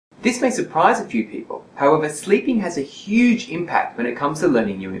This may surprise a few people. However, sleeping has a huge impact when it comes to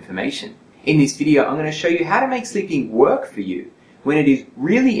learning new information. In this video, I'm going to show you how to make sleeping work for you when it is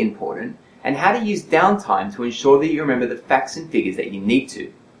really important, and how to use downtime to ensure that you remember the facts and figures that you need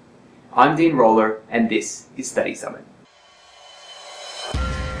to. I'm Dean Roller, and this is Study Summit.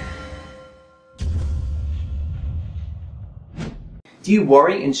 Do you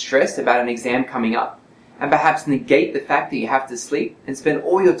worry and stress about an exam coming up, and perhaps negate the fact that you have to sleep and spend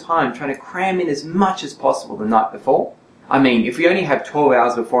all your time trying to cram in as much as possible the night before? I mean, if we only have 12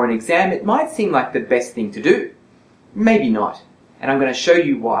 hours before an exam, it might seem like the best thing to do. Maybe not, and I'm going to show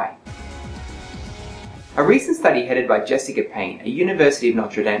you why. A recent study headed by Jessica Payne, a University of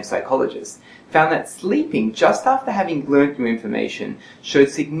Notre Dame psychologist, found that sleeping just after having learned new information showed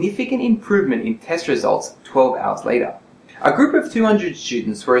significant improvement in test results 12 hours later. A group of 200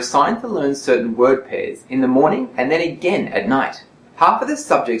 students were assigned to learn certain word pairs in the morning and then again at night. Half of the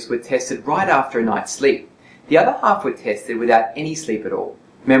subjects were tested right after a night's sleep. The other half were tested without any sleep at all.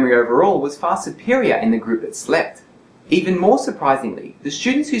 Memory overall was far superior in the group that slept. Even more surprisingly, the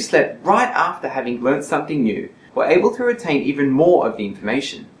students who slept right after having learned something new were able to retain even more of the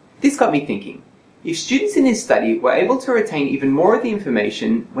information. This got me thinking, if students in this study were able to retain even more of the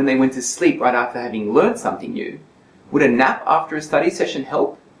information when they went to sleep right after having learned something new, would a nap after a study session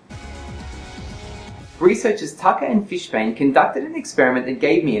help? Researchers Tucker and Fishbane conducted an experiment that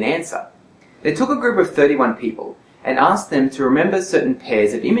gave me an answer. They took a group of 31 people and asked them to remember certain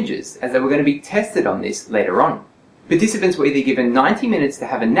pairs of images, as they were going to be tested on this later on. Participants were either given 90 minutes to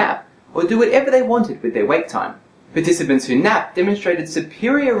have a nap or do whatever they wanted with their wake time. Participants who napped demonstrated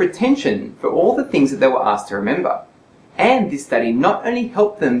superior retention for all the things that they were asked to remember. And this study not only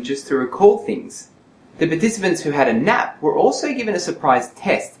helped them just to recall things, the participants who had a nap were also given a surprise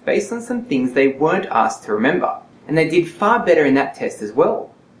test based on some things they weren't asked to remember, and they did far better in that test as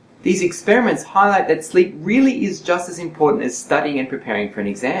well. These experiments highlight that sleep really is just as important as studying and preparing for an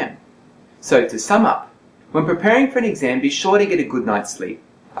exam. So to sum up, when preparing for an exam, be sure to get a good night's sleep.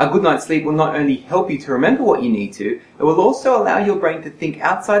 A good night's sleep will not only help you to remember what you need to, it will also allow your brain to think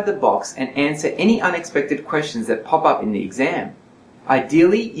outside the box and answer any unexpected questions that pop up in the exam.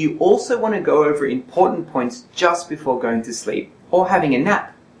 Ideally, you also want to go over important points just before going to sleep or having a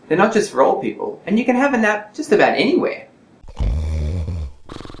nap. They're not just for old people, and you can have a nap just about anywhere.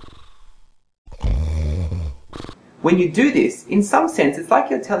 When you do this, in some sense, it's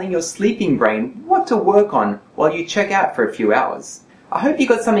like you're telling your sleeping brain what to work on while you check out for a few hours. I hope you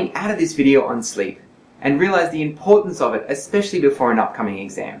got something out of this video on sleep and realized the importance of it, especially before an upcoming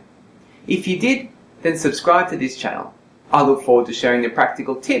exam. If you did, then subscribe to this channel. I look forward to sharing the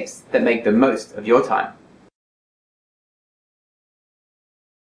practical tips that make the most of your time.